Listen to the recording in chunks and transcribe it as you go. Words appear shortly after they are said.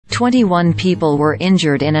21 people were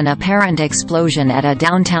injured in an apparent explosion at a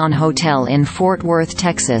downtown hotel in Fort Worth,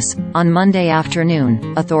 Texas, on Monday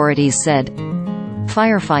afternoon, authorities said.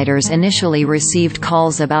 Firefighters initially received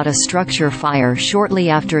calls about a structure fire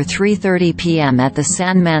shortly after 3:30 p.m. at the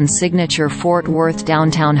Sandman signature Fort Worth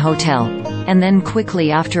downtown hotel, and then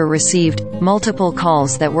quickly after received multiple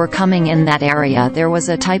calls that were coming in that area there was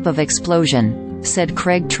a type of explosion, said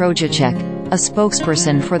Craig Trojacek, a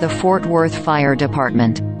spokesperson for the Fort Worth Fire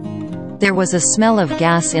Department. There was a smell of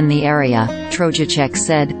gas in the area, Trojacek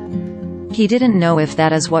said. He didn't know if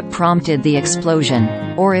that is what prompted the explosion,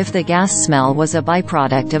 or if the gas smell was a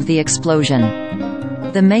byproduct of the explosion.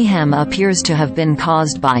 The mayhem appears to have been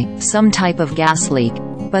caused by some type of gas leak,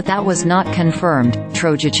 but that was not confirmed,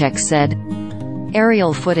 Trojacek said.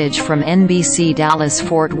 Aerial footage from NBC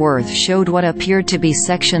Dallas-Fort Worth showed what appeared to be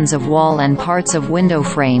sections of wall and parts of window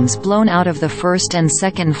frames blown out of the first and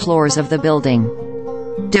second floors of the building.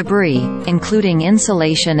 Debris, including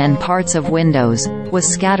insulation and parts of windows, was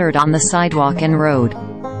scattered on the sidewalk and road.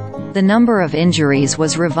 The number of injuries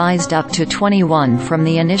was revised up to 21 from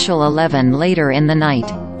the initial 11 later in the night.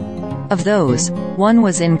 Of those, 1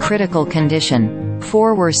 was in critical condition,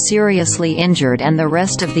 4 were seriously injured and the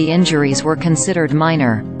rest of the injuries were considered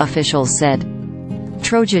minor, officials said.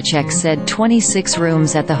 Trojacek said 26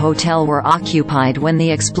 rooms at the hotel were occupied when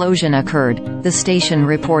the explosion occurred, the station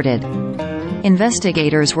reported.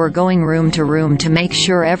 Investigators were going room to make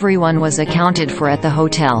sure everyone was accounted for at the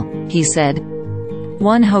hotel, he said.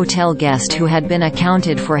 One hotel guest who had been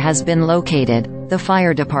accounted for has been located, the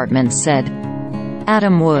fire department said.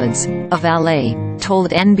 Adam Woods, a valet,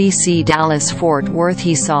 told NBC Dallas-Fort Worth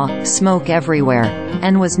he saw smoke everywhere,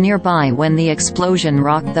 and was nearby when the explosion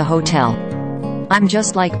rocked the hotel. I'm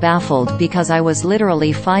just like baffled because I was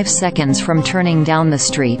literally 5 seconds from turning down the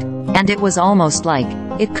street, and it was almost like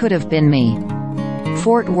it could have been me.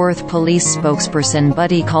 Fort Worth police spokesperson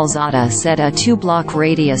Buddy Calzada said a 2-block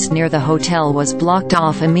radius near the hotel was blocked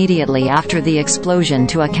off immediately after the explosion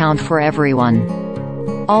to account for everyone.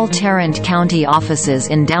 All Tarrant County offices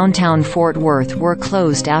in downtown Fort Worth were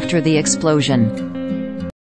closed after the explosion.